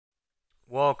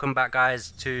Welcome back,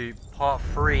 guys, to part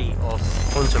 3 of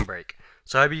Quantum Break.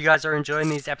 So I hope you guys are enjoying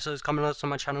these episodes coming out on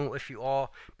my channel. If you are,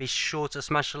 be sure to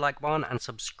smash the like button and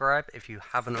subscribe if you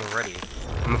haven't already.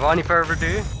 And without any further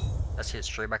ado, let's get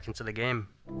straight back into the game.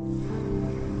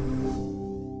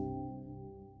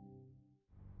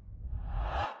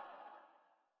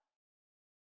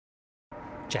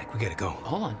 Jack, we gotta go.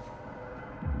 Hold on.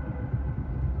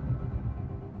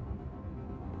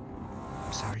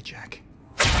 I'm sorry, Jack.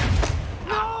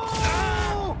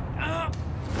 No!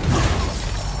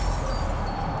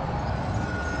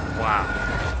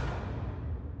 Wow.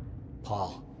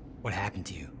 Paul, what happened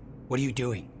to you? What are you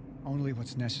doing? Only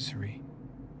what's necessary.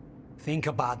 Think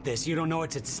about this. You don't know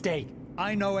what's at stake.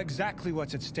 I know exactly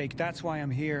what's at stake. That's why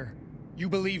I'm here. You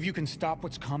believe you can stop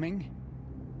what's coming?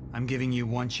 I'm giving you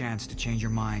one chance to change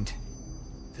your mind.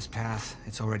 This path,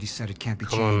 it's already said it can't be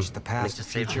Come changed. on, The past, the Mr.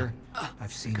 Saber. future,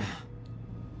 I've seen it.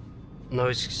 No,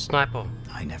 it's sniper.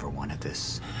 I never wanted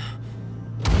this.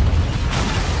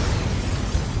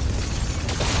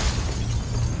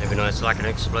 Maybe not, it's like an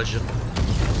explosion.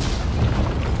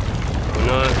 Oh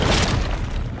no.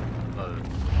 Oh.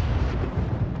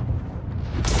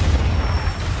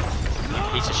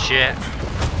 Piece of shit.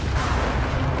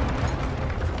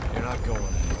 You're not going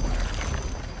anywhere.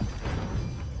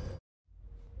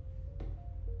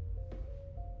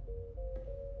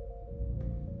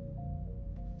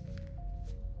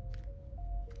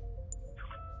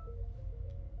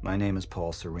 My name is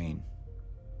Paul Serene.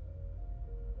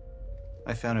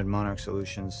 I founded Monarch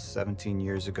Solutions 17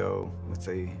 years ago with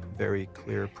a very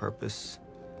clear purpose.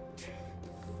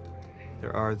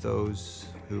 There are those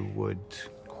who would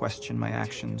question my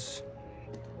actions.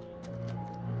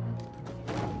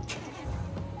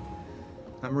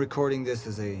 I'm recording this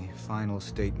as a final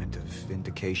statement of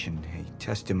vindication, a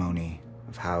testimony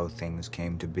of how things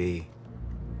came to be.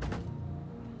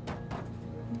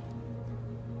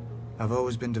 I've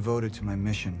always been devoted to my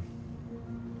mission.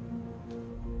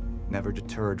 Never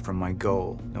deterred from my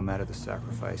goal, no matter the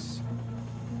sacrifice.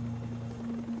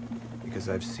 Because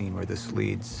I've seen where this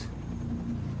leads.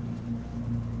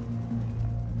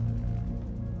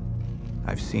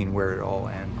 I've seen where it all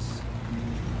ends.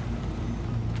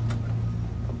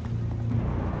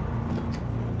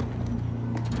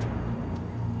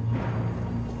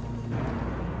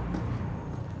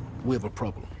 We have a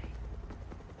problem.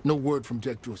 No word from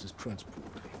Jack Joyce's transport.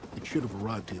 It should have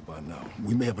arrived here by now.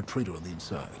 We may have a traitor on the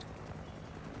inside.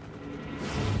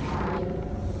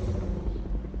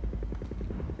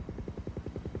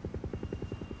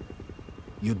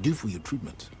 You're due for your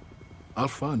treatment. I'll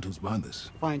find who's behind this.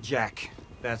 Find Jack.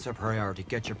 That's our priority.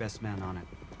 Get your best man on it.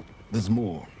 There's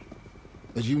more.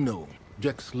 As you know,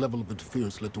 Jack's level of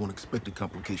interference led to unexpected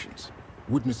complications.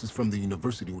 Witnesses from the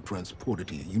university were transported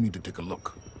here. You need to take a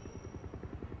look.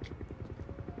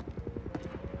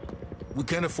 We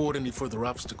can't afford any further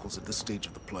obstacles at this stage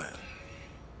of the plan.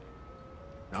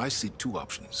 Now, I see two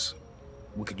options.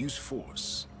 We could use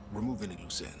force, remove any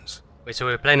loose ends. Wait, so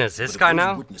we're playing as this But if guy those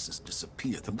now? witnesses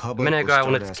disappear, The then public minute will ago I start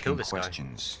wanted to asking kill this guy.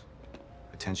 questions.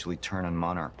 Potentially turn on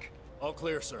Monarch. All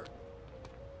clear, sir.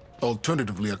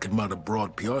 alternatively, I could mount a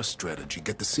broad PR strategy,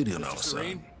 get the city on our side.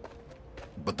 Serene?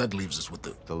 But that leaves us with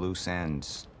The loose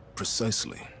ends.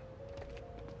 Precisely.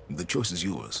 The choice is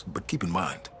yours, but keep in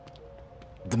mind,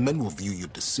 the men will view your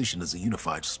decision as a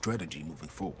unified strategy moving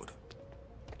forward.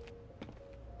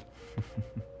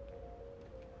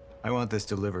 I want this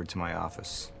delivered to my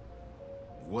office.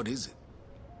 What is it?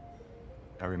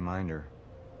 A reminder.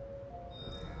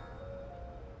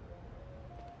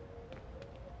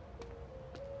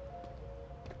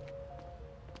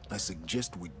 I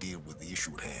suggest we deal with the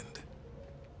issue at hand.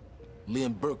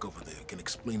 Liam Burke over there can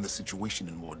explain the situation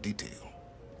in more detail.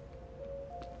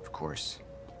 Of course.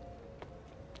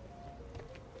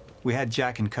 We had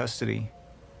Jack in custody,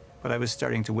 but I was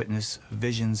starting to witness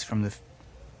visions from the...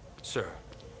 Sir,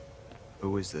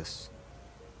 Who is this?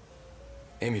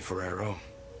 Amy Ferrero.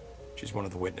 She's one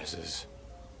of the witnesses.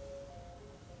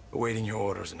 Awaiting your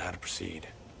orders on how to proceed.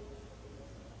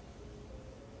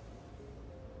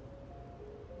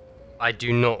 I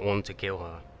do not want to kill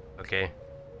her, okay?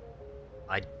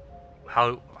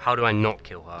 How do I not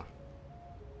kill her?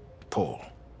 Paul,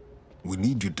 we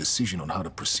need your decision on how to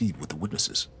proceed with the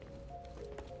witnesses.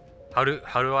 How do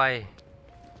I...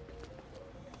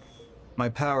 My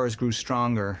powers grew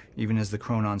stronger, even as the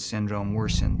Chronon syndrome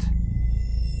worsened.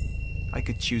 I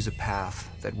could choose a path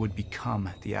that would become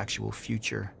the actual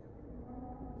future,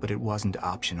 but it wasn't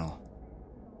optional.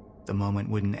 The moment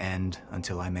wouldn't end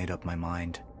until I made up my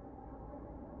mind.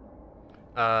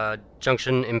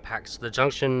 Junction impacts. The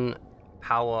junction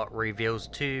power reveals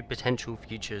 2 potential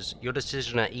futures. Your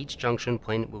decision at each junction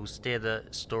point will steer the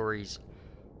stories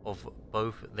of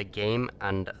both the game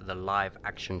and the live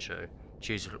action show.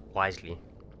 Choose wisely.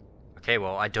 Okay,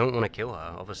 well, I don't want to kill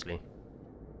her, obviously.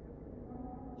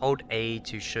 Hold A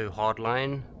to show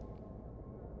hardline.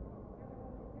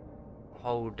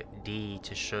 Hold D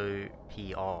to show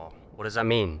PR. What does that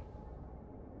mean?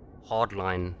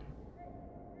 Hardline.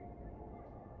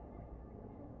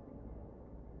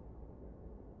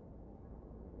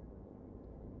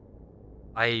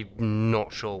 I'm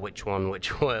not sure which one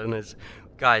is.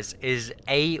 Guys, is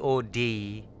A or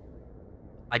D?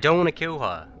 I don't want to kill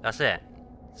her. That's it.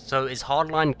 So is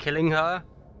hardline killing her?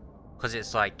 Because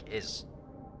it's like, it's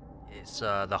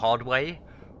the hard way?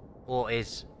 Or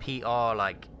is PR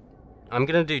like... I'm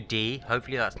gonna do D.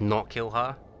 Hopefully that's not kill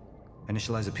her.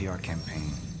 Initialize a PR campaign.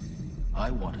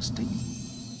 I want a statement.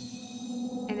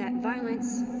 And that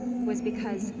violence was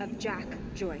because of Jack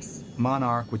Joyce.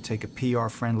 Monarch would take a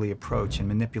PR-friendly approach and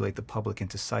manipulate the public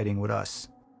into siding with us.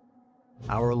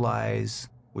 Our lies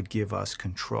would give us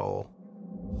control.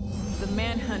 The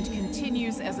manhunt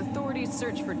continues as authorities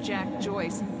search for Jack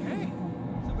Joyce. Hey,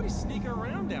 somebody's sneaking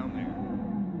around down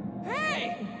there.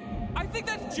 Hey! I think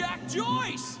that's Jack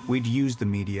Joyce! We'd use the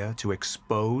media to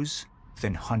expose,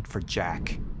 then hunt for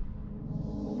Jack.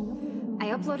 I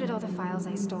uploaded all the files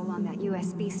I stole on that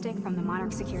USB stick from the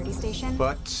Monarch security station.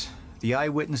 But the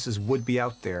eyewitnesses would be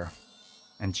out there,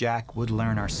 and Jack would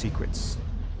learn our secrets.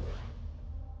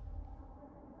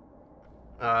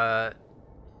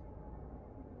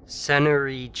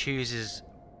 Senori chooses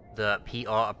the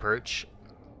PR approach.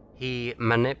 He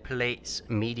manipulates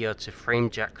media to frame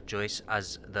Jack Joyce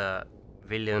as the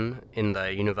villain in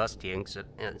the university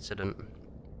incident.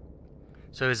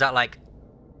 So is that like...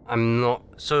 I'm not...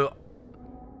 So...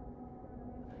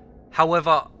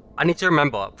 However, I need to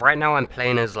remember, right now I'm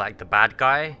playing as like the bad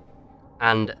guy,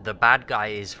 and the bad guy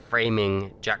is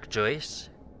framing Jack Joyce.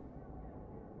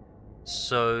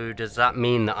 So does that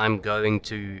mean that I'm going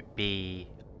to be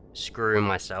screwing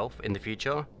myself in the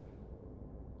future?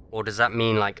 Or does that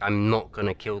mean like I'm not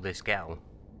gonna kill this gal?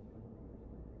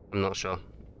 I'm not sure.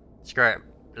 Screw it,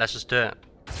 let's just do it.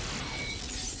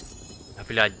 I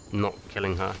feel like not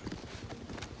killing her.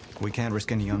 We can't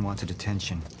risk any unwanted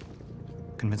attention.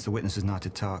 Convince the witnesses not to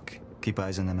talk. Keep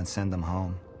eyes on them and send them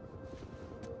home.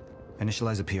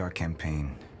 Initialize a PR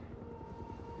campaign.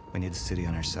 We need the city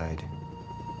on our side.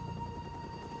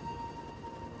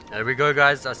 There we go,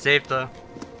 guys. I saved her.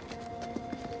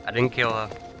 I didn't kill her.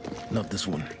 Not this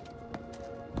one.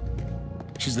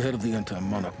 She's the head of the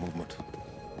anti-monarch movement.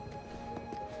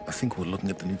 I think we're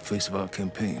looking at the new face of our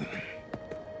campaign.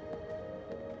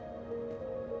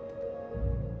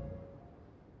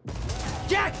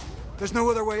 Jack! There's no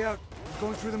other way out. We're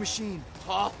going through the machine.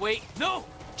 Oh, wait, no!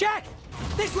 Jack!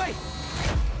 This way!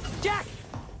 Jack!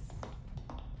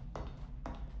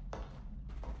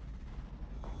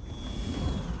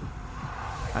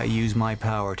 I use my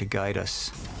power to guide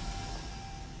us.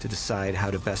 To decide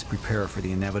how to best prepare for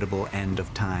the inevitable end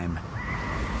of time.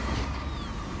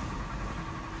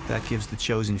 That gives the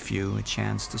chosen few a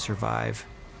chance to survive.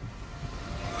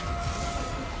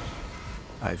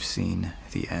 I've seen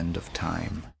the end of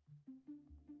time.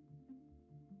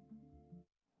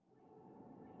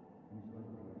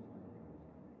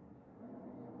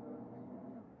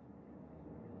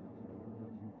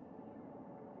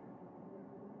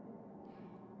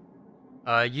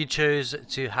 You chose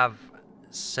to have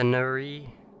Senori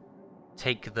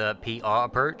take the PR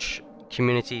approach.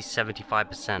 Community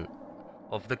 75%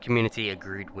 of the community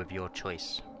agreed with your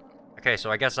choice. Okay, so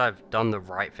I guess I've done the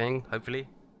right thing, hopefully.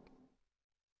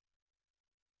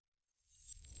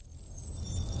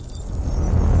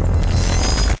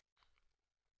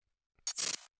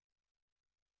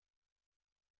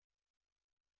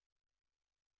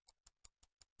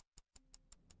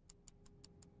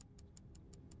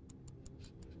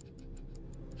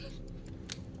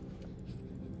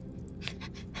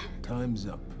 Time's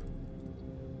up.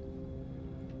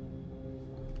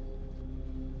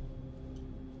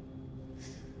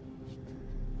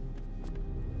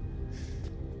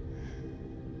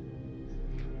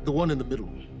 The one in the middle,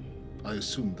 I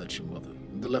assume that's your mother.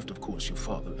 On the left, of course, your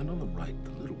father. And on the right,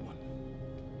 the little one.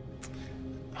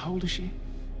 How old is she?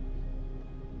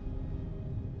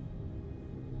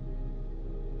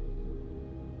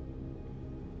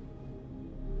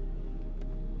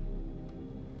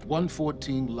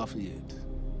 "114 Lafayette.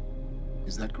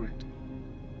 Is that correct?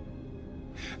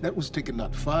 That was taken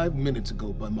not 5 minutes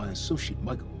ago by my associate,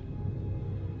 Michael.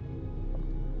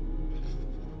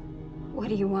 What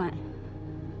do you want?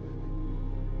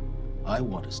 I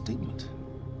want a statement.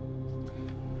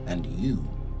 And you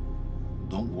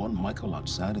don't want Michael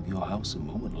outside of your house a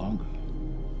moment longer.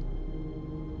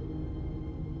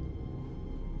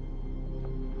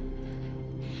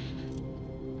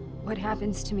 What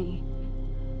happens to me?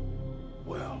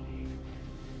 Well,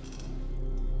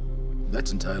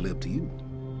 that's entirely up to you.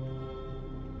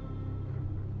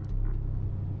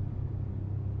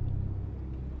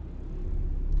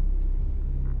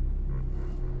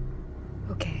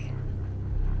 Okay,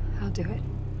 I'll do it.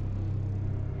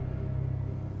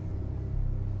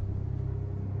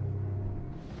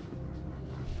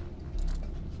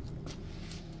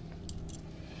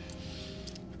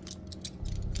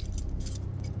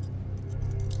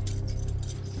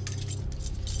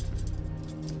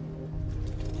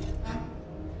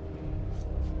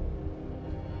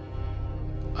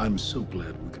 I'm so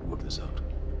glad we could work this out.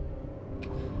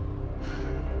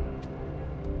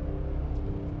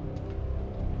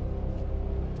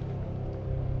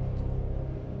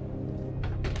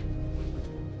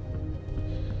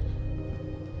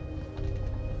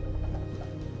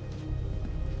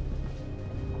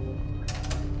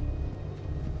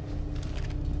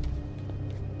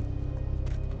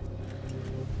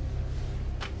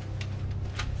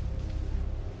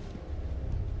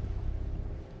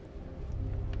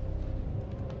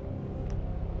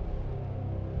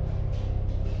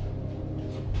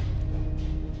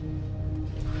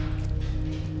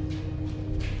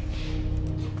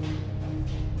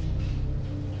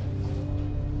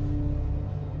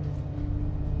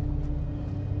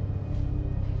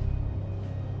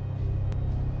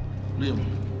 Liam,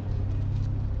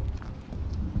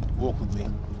 walk with me.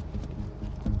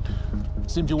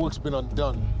 Seems your work's been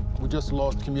undone. We just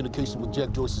lost communication with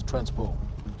Jack Joyce's transpo.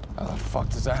 How the fuck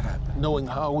does that happen? Knowing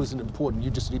how isn't important.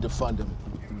 You just need to find him.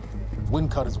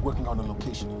 Wincott is working on a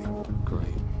location. Great.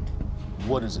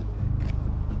 What is it?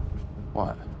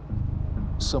 What?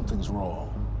 Something's wrong.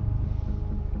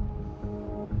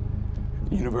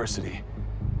 University.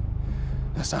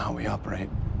 That's not how we operate.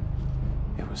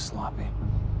 It was sloppy.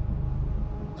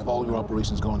 Have all your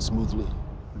operations gone smoothly?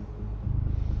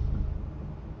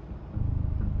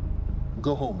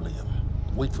 Go home,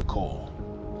 Liam. Wait for call.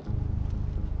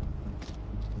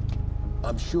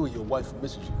 I'm sure your wife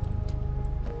misses you.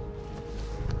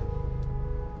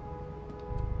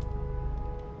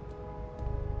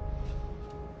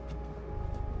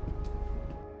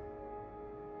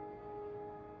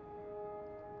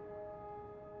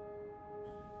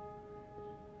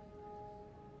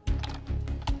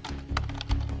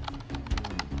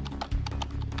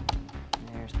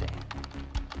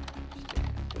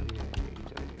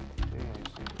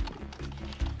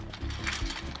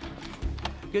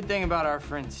 Good thing about our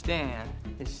friend Stan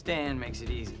is Stan makes it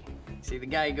easy. See, the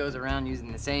guy goes around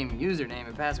using the same username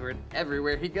and password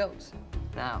everywhere he goes.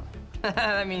 Now,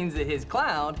 that means that his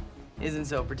cloud isn't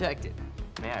so protected.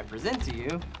 May I present to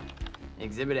you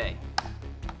Exhibit A.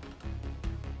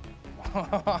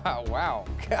 Wow,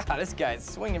 God, this guy's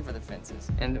swinging for the fences.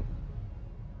 And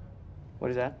what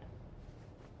is that?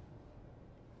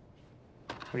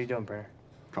 What are you doing, Brenner?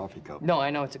 Coffee cup. No, I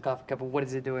know it's a coffee cup, but what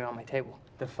is it doing on my table?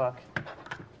 The fuck?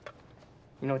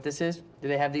 You know what this is? Do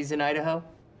they have these in Idaho?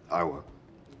 Iowa.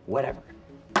 Whatever.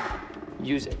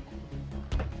 Use it.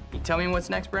 You tell me what's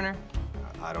next, Brenner?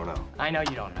 I don't know. I know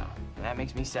you don't know, and that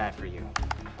makes me sad for you.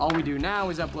 All we do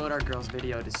now is upload our girl's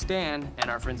video to Stan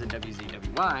and our friends at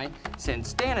WZWY, send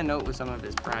Stan a note with some of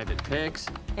his private pics,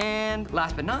 and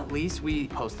last but not least, we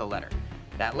post a letter.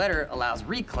 That letter allows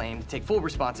Reclaim to take full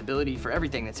responsibility for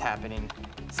everything that's happening.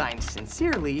 Signed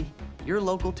sincerely, your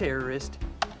local terrorist,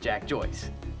 Jack Joyce.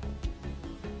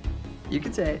 You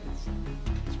can say it.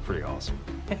 It's pretty awesome.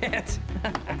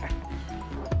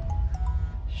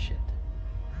 Shit.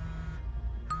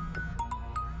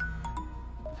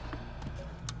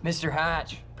 Mr.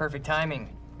 Hatch, perfect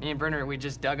timing. Me and Brenner, we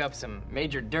just dug up some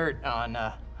major dirt on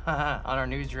our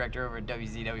news director over at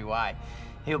WZWY.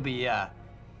 He'll be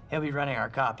running our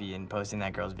copy and posting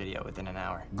that girl's video within an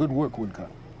hour. Good work, Wincott.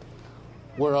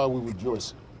 Where are we with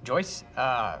Joyce? Joyce?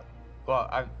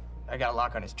 Well, I got a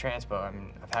lock on his transpo. I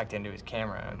mean, I've hacked into his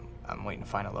camera, and I'm waiting to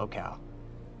find a locale.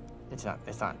 It's not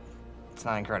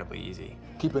incredibly easy.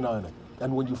 Keep an eye on it.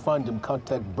 And when you find him,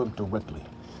 contact Burke directly.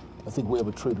 I think we have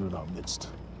a traitor in our midst.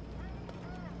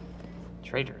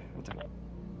 Traitor?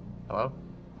 Hello?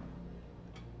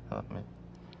 Hello, man.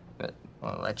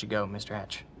 I'll let you go, Mr.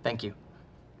 Hatch. Thank you.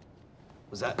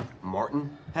 Was that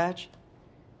Martin Hatch?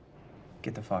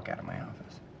 Get the fuck out of my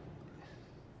office.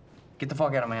 Get the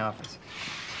fuck out of my office.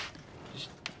 Just...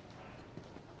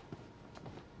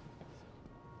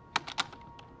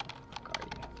 Fuck are you?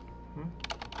 Hmm?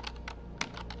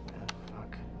 Oh,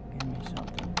 fuck. Give me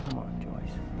something. Come on,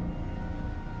 Joyce.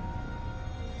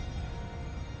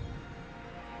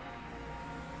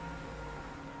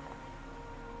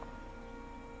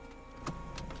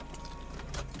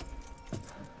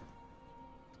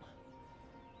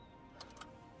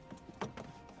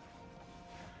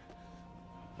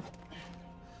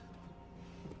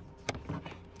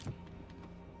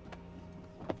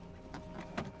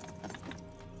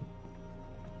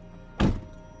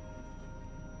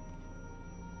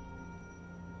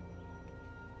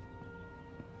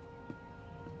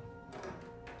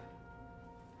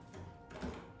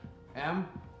 M?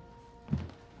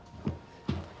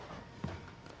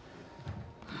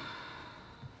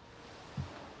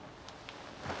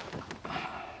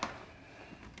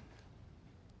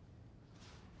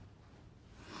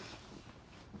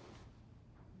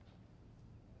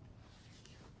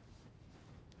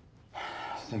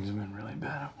 Things have been really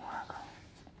bad at work.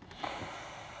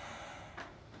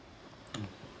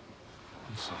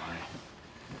 I'm sorry.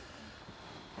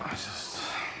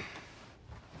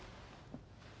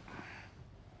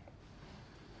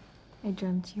 I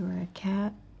dreamt you were a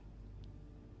cat.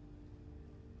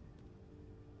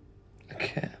 A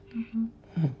cat?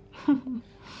 Mm-hmm.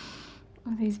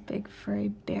 With these big furry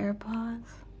bear paws.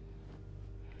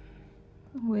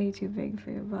 Way too big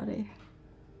for your body.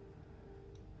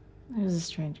 It was a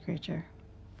strange creature.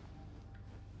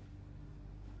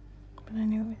 But I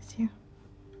knew it was you.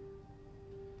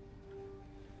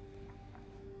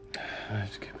 I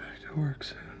have to get back to work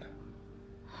soon.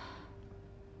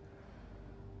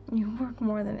 You work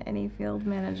more than any field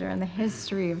manager in the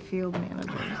history of field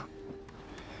managers.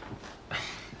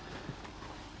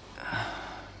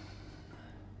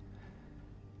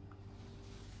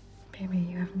 Baby,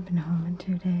 you haven't been home in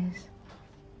 2 days.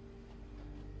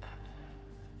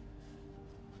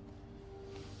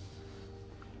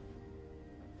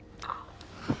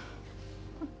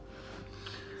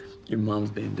 Your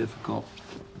mom's being difficult.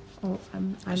 Oh,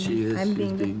 I'm She's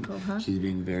being difficult, huh? She's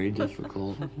being very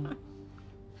difficult.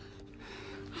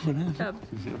 What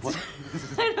happened? What?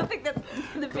 I don't think that's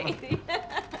the baby.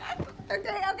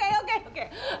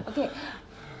 Okay.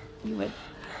 You would.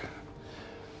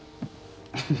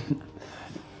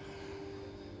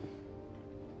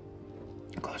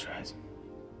 Close your eyes.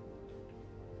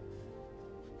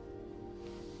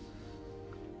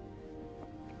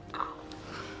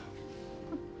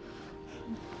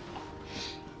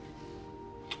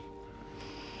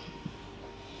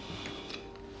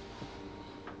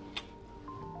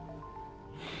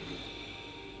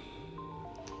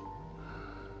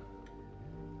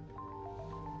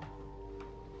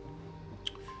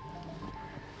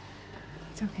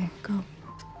 It's okay, go.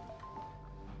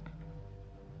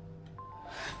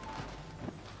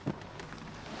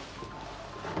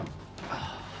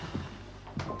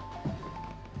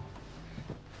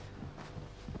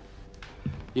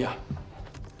 Yeah.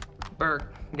 Burke,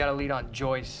 we got a lead on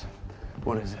Joyce.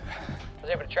 What is it? I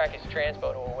was able to track his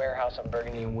transpo to a warehouse on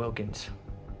Burgundy and Wilkins.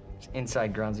 It's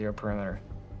inside Ground Zero perimeter.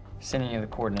 Sending you the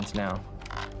coordinates now.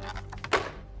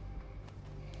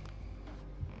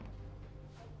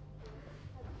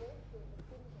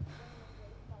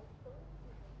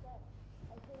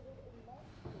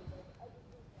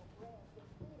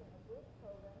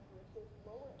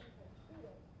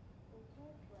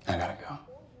 I gotta go.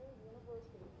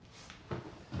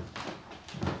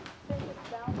 Since its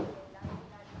founding in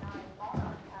 1999,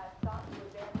 Monarch has sought to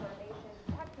advance our nation's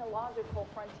technological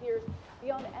frontiers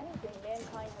beyond anything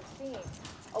mankind has seen.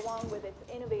 Along with its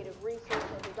innovative research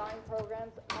and design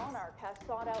programs, Monarch has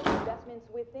sought out investments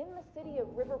within the city of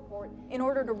Riverport in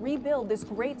order to rebuild this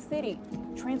great city,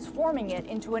 transforming it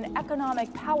into an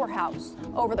economic powerhouse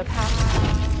over the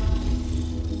past...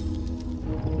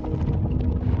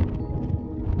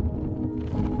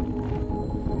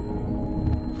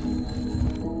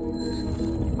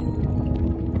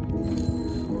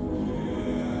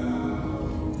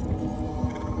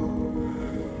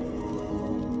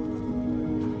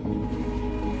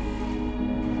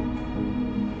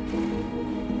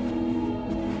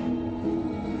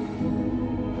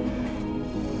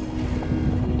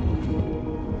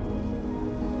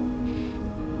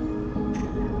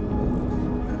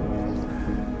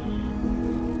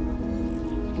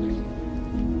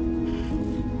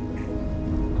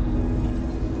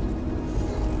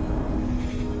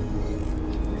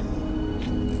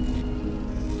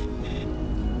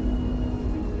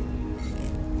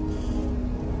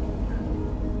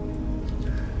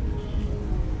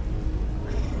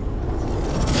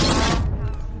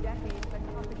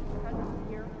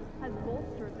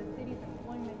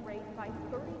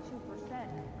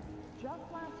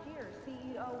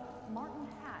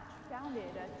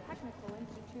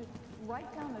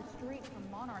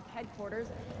 headquarters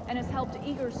and has helped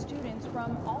eager students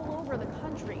from all over the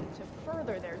country to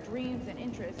further their dreams and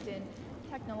interest in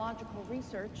technological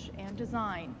research and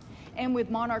design. And with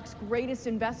Monarch's greatest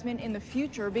investment in the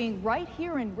future being right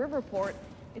here in Riverport,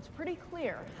 it's pretty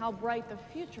clear how bright the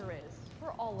future is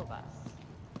for all of us.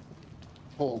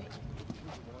 Paul,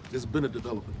 there's been a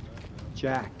development.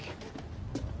 Jack.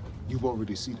 You've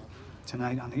already seen it.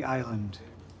 Tonight on the island.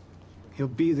 He'll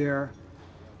be there,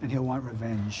 and he'll want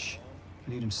revenge. I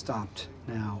need him stopped,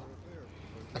 now.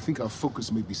 I think our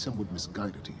focus may be somewhat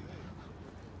misguided here.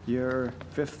 Your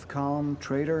fifth column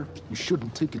traitor? You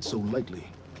shouldn't take it so lightly.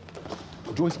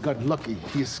 Joyce got lucky.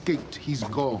 He escaped. He's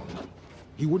gone.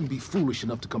 He wouldn't be foolish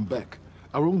enough to come back.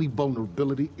 Our only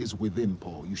vulnerability is within,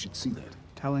 Paul. You should see that.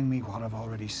 Telling me what I've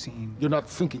already seen. You're not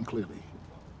thinking clearly.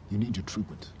 You need your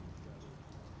treatment.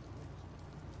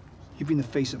 You've been the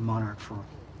face of Monarch for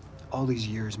all these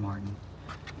years, Martin.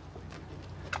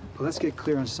 But let's get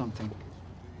clear on something.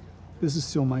 This is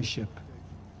still my ship.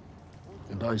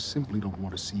 And I simply don't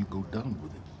want to see you go down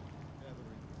with it.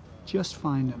 Just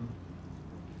find him.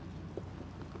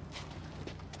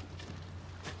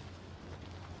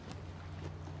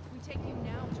 We take you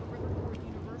now to Riverport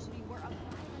University, where a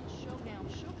violent showdown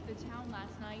shook the town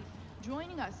last night.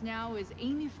 Joining us now is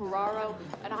Amy Ferraro,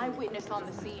 an eyewitness on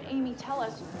the scene. Amy, tell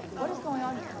us, what is going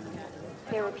on here?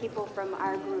 There were people from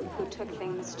our group who took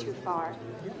things too far.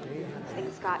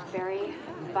 Things got very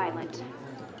violent.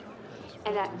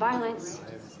 And that violence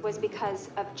was because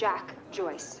of Jack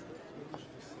Joyce.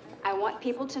 I want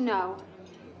people to know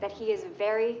that he is a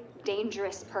very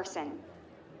dangerous person.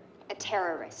 A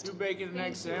terrorist. 2 bacon and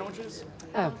egg sandwiches?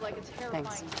 Sounds like a terrifying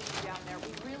scene down there.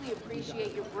 We really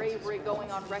appreciate your bravery going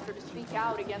on record to speak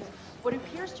out against what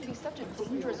appears to be such a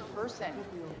dangerous person.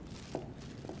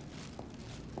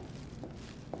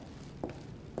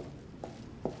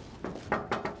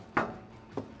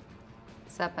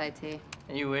 What's up, IT?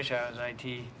 You wish I was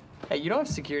IT. Hey, you don't have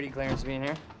security clearance being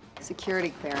here.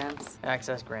 Security clearance.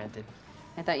 Access granted.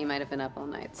 I thought you might have been up all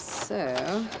night,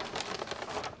 so...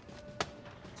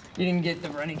 You didn't get the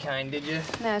runny kind, did you?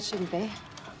 Nah, it shouldn't be.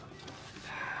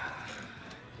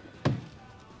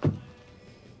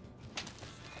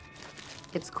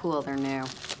 It's cool, they're new.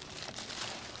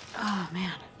 Oh,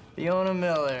 man. Fiona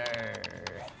Miller.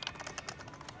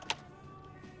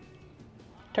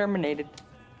 Terminated.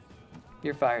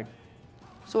 You're fired.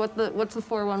 So what's the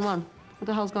 411? What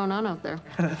the hell's going on out there?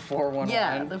 The 411?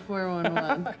 Yeah, the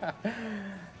 411.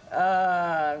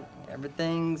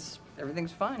 Everything's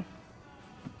fine.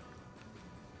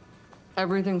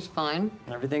 Everything's fine?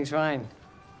 Everything's fine.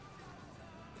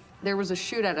 There was a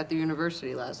shootout at the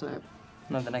university last night.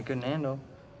 Nothing I couldn't handle.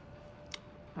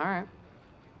 All right.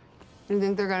 You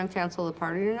think they're gonna cancel the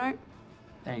party tonight?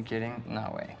 Are you kidding?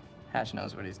 No way. Hatch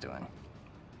knows what he's doing.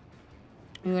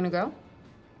 You gonna go?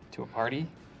 To a party?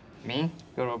 Me?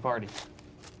 Go to a party.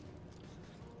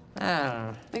 I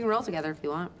don't know. We can roll together if you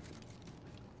want.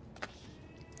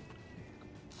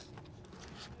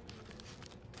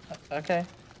 Okay.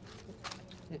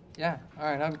 Yeah, all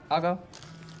right, I'll go.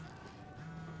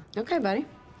 Okay, buddy.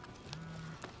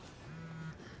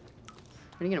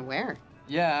 What are you gonna wear?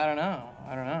 Yeah, I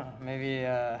don't know. Maybe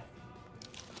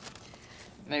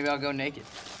I'll go naked.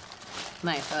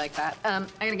 Nice, I like that. I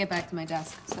gotta get back to my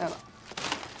desk, so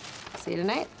see you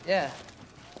tonight? Yeah.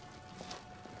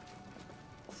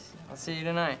 I'll see you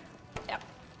tonight. Yep.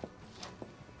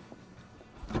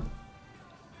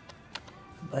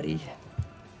 Buddy.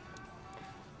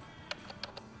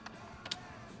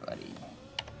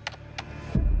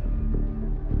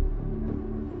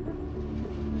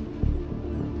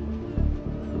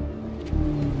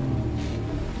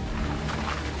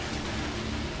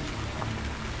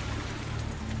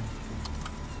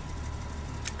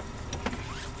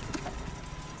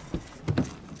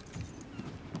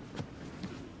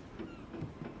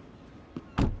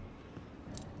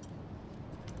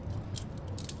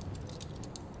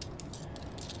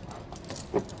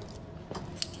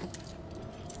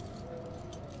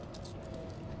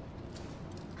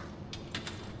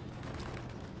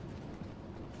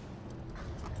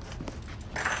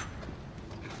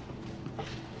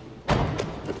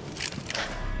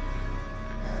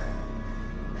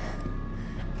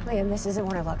 Liam, this isn't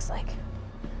what it looks like.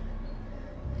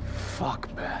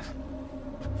 Fuck, Beth.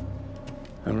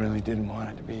 I really didn't want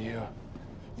it to be you.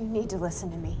 You need to listen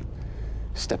to me.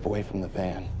 Step away from the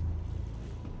van.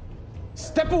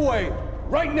 Step away!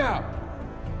 Right now!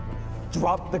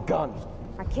 Drop the gun.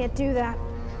 I can't do that.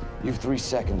 You've 3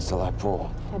 seconds till I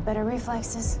pull. I have better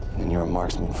reflexes. And you're a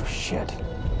marksman for shit.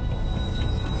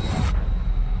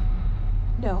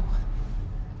 No.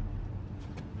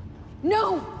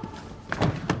 No!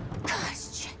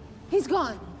 Gosh, he's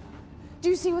gone. Do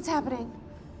you see what's happening?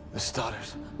 The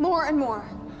stutters. More and more.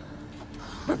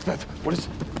 Beth,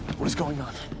 what is going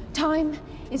on? Time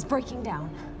is breaking down.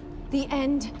 The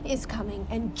end is coming,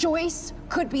 and Joyce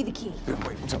could be the key.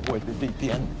 Wait,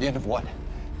 the end of what?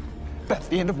 Beth,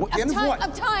 the end of what? The end of what?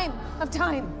 Of time! Of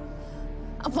time!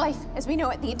 Of life as we know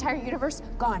it, the entire universe,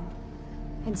 gone.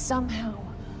 And somehow,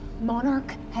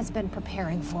 Monarch has been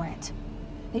preparing for it.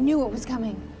 They knew it was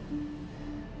coming.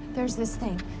 There's this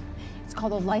thing. It's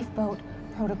called a lifeboat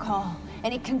protocol,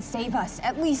 and it can save us,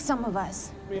 at least some of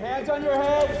us. Hands on your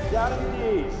head, down on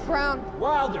your knees. Brown.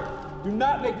 Wilder, do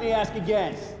not make me ask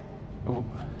again.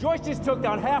 Joyce just took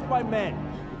down half my men.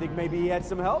 You think maybe he had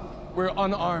some help? We're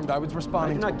unarmed. I was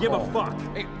responding I do not give a fuck.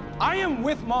 Hey, I am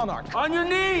with Monarch. On your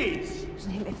knees!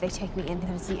 If they take me in,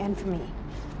 then it's the end for me.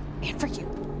 And for you.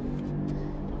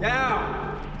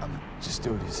 Down! Just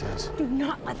do what he says. Do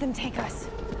not let them take us.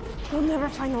 We'll never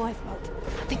find the lifeboat.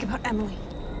 Think about Emily.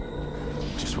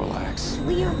 Just relax.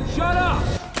 Liam! Shut up!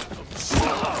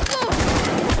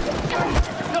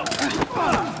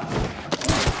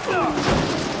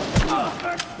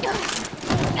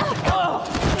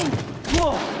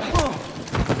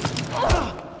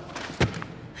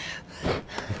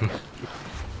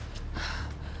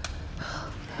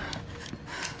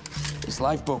 This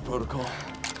lifeboat protocol.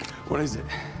 What is it?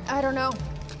 I don't know.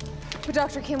 But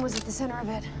Dr. Kim was at the center of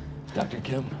it. Dr.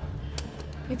 Kim?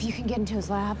 If you can get into his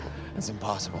lab. That's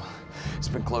impossible. It's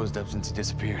been closed up since he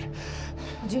disappeared.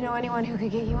 Do you know anyone who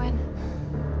could get you in?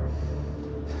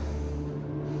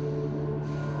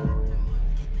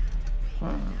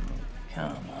 Come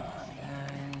on,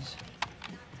 guys.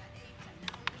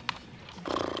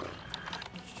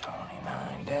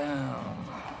 29 down.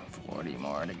 40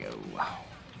 more to go.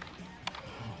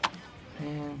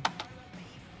 And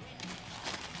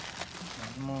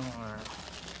one more.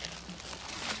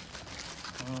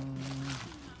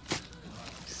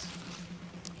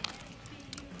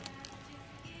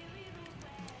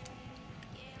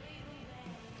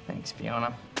 Thanks,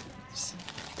 Fiona. It's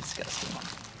disgusting.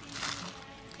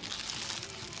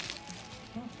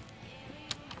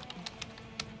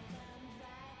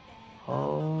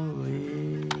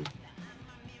 Holy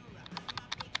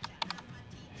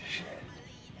shit.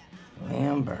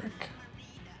 Liam Burke.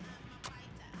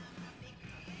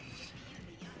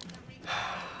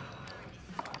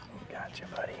 Gotcha,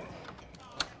 buddy.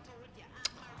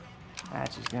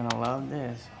 Hatch is gonna love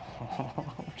this.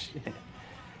 Oh, shit.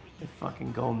 The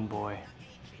fucking golden boy.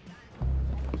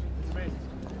 It's amazing.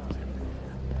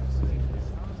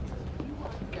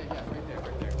 Okay, yeah, right there,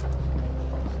 right there.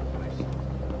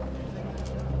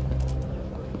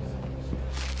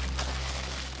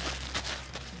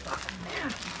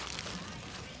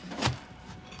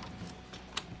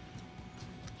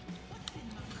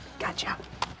 Gotcha.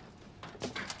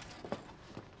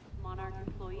 Monarch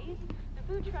employees, the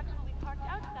food trucks will be parked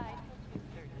outside till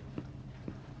 2:30.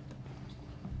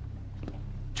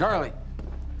 Charlie!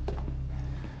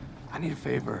 I need a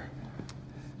favor.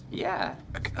 Yeah.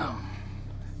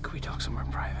 Can we talk somewhere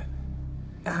private?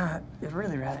 I'd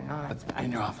really rather not.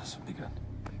 In your office would be good.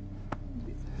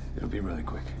 It'll be really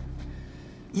quick.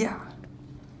 Yeah.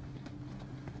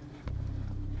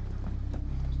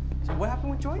 So what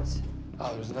happened with Joyce? Oh,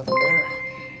 there was nothing there.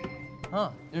 Huh?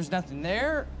 There's nothing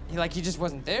there? He just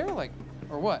wasn't there? Like,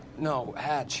 or what? No,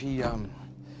 Hatch, he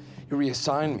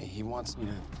reassigned me. He wants me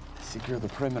to secure the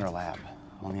perimeter lab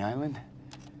on the island.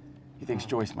 He thinks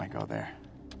Joyce might go there.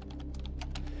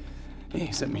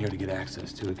 He sent me here to get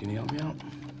access to it. Can you help me out?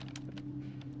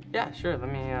 Yeah, sure. Let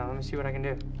me see what I can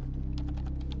do.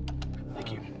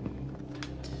 Thank you.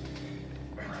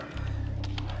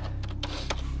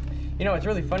 You know, it's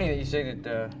really funny that you say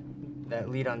that that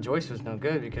lead on Joyce was no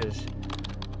good because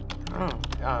I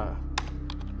don't know.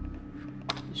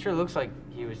 It sure looks like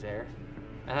he was there.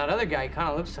 And that other guy kind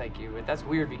of looks like you, but that's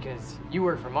weird because you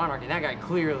work for Monarch, and that guy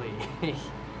clearly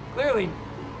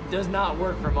does not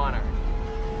work for Monarch.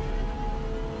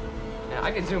 Now,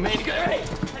 I can zoom in. Hey,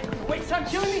 wait, stop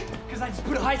killing me, because I just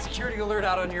put a high security alert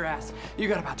out on your ass. You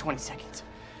got about 20 seconds.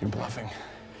 You're bluffing.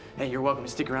 Hey, you're welcome to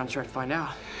stick around and try to find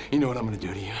out. You know what I'm gonna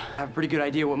do to you. I have a pretty good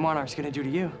idea what Monarch's gonna do to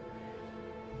you.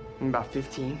 In about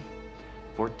 15,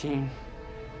 14,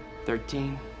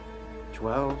 13,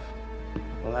 12,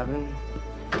 11,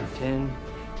 10.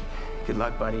 Good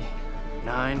luck, buddy.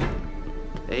 9,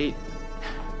 8.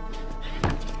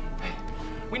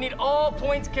 We need all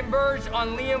points converged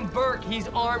on Liam Burke. He's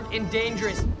armed and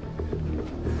dangerous.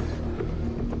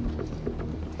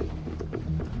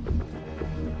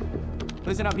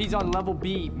 Listen up, he's on level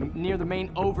B, near the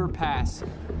main overpass.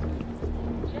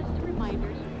 Just a reminder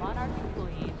to Monarch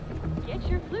employees, get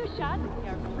your flu shots. They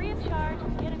are free of charge.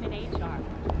 Get them in HR.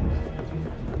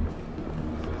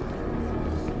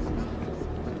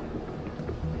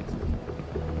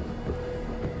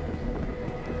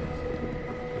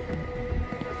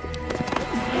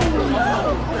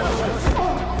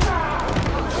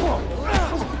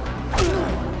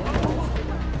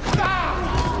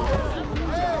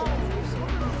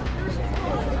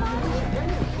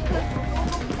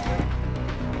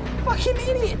 Fucking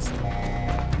idiots!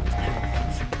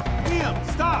 Liam,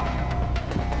 stop!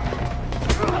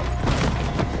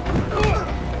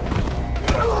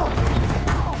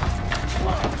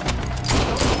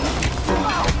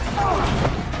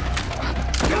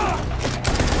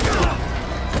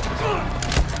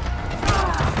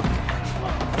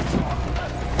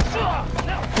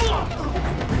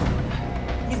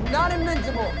 not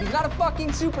invincible. He's not a fucking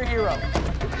superhero.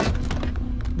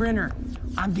 Brenner,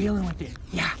 I'm dealing with it.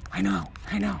 Yeah, I know.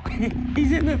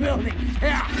 He's in the building.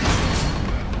 Yeah.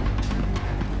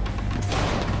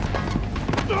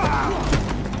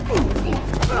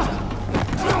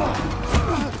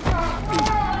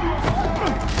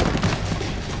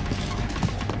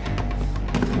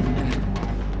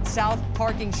 South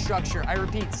parking structure. I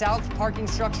repeat, south parking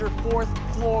structure,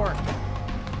 4th floor.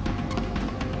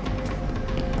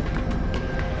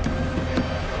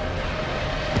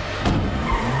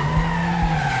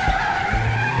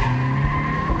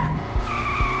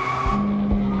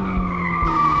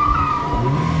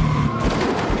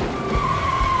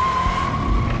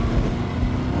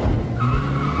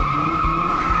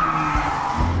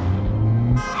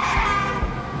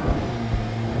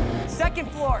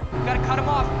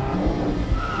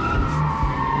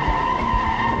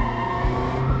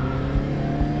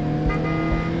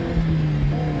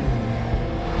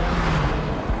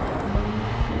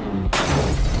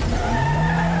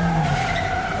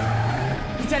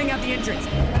 The entrance.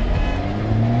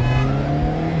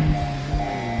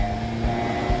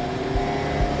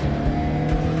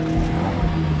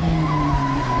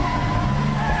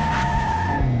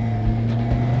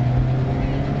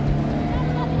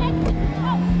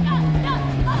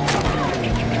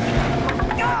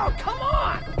 Oh, come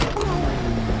on!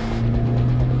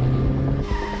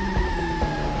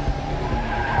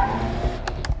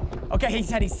 Okay, he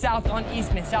said he's south on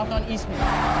Eastman,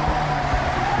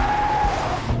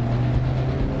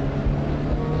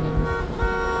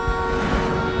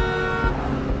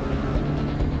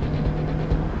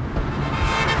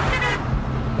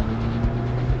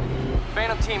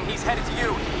 Team, he's headed to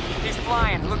you. He's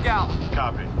flying. Look out.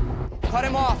 Copy. Cut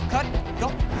him off. Go.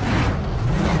 Come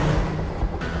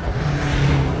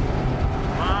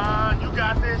on, you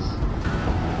got this.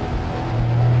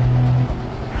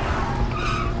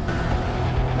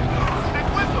 Stick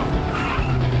with him.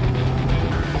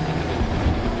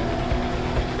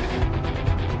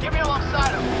 Get me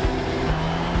alongside him.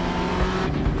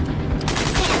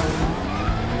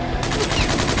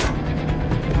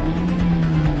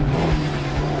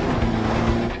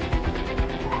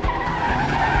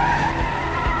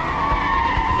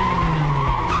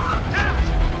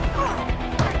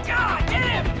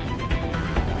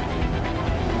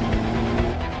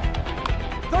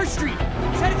 Street.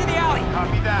 He's headed to the alley.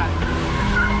 Copy that.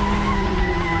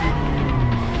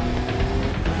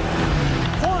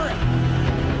 Corner it.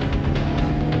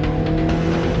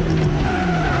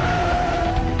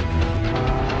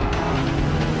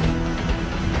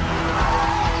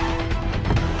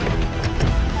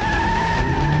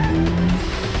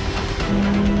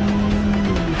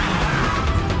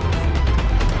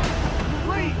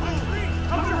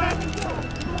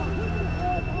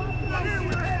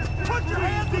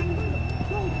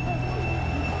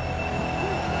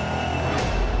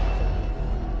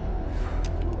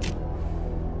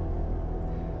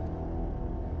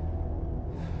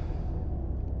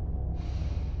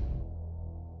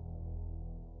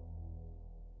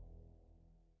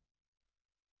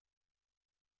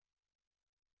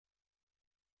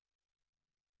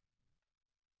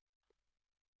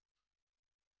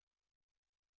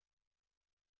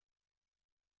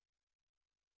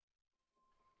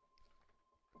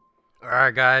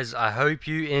 Alright guys, I hope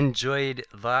you enjoyed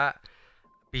that.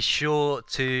 Be sure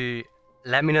to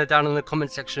let me know down in the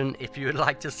comment section if you would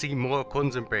like to see more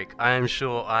Quantum Break. I am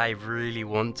sure I really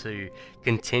want to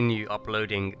continue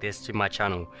uploading this to my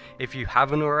channel. If you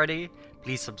haven't already,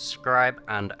 please subscribe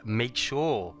and make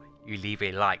sure you leave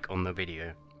a like on the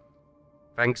video.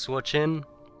 Thanks for watching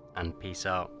and peace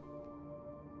out.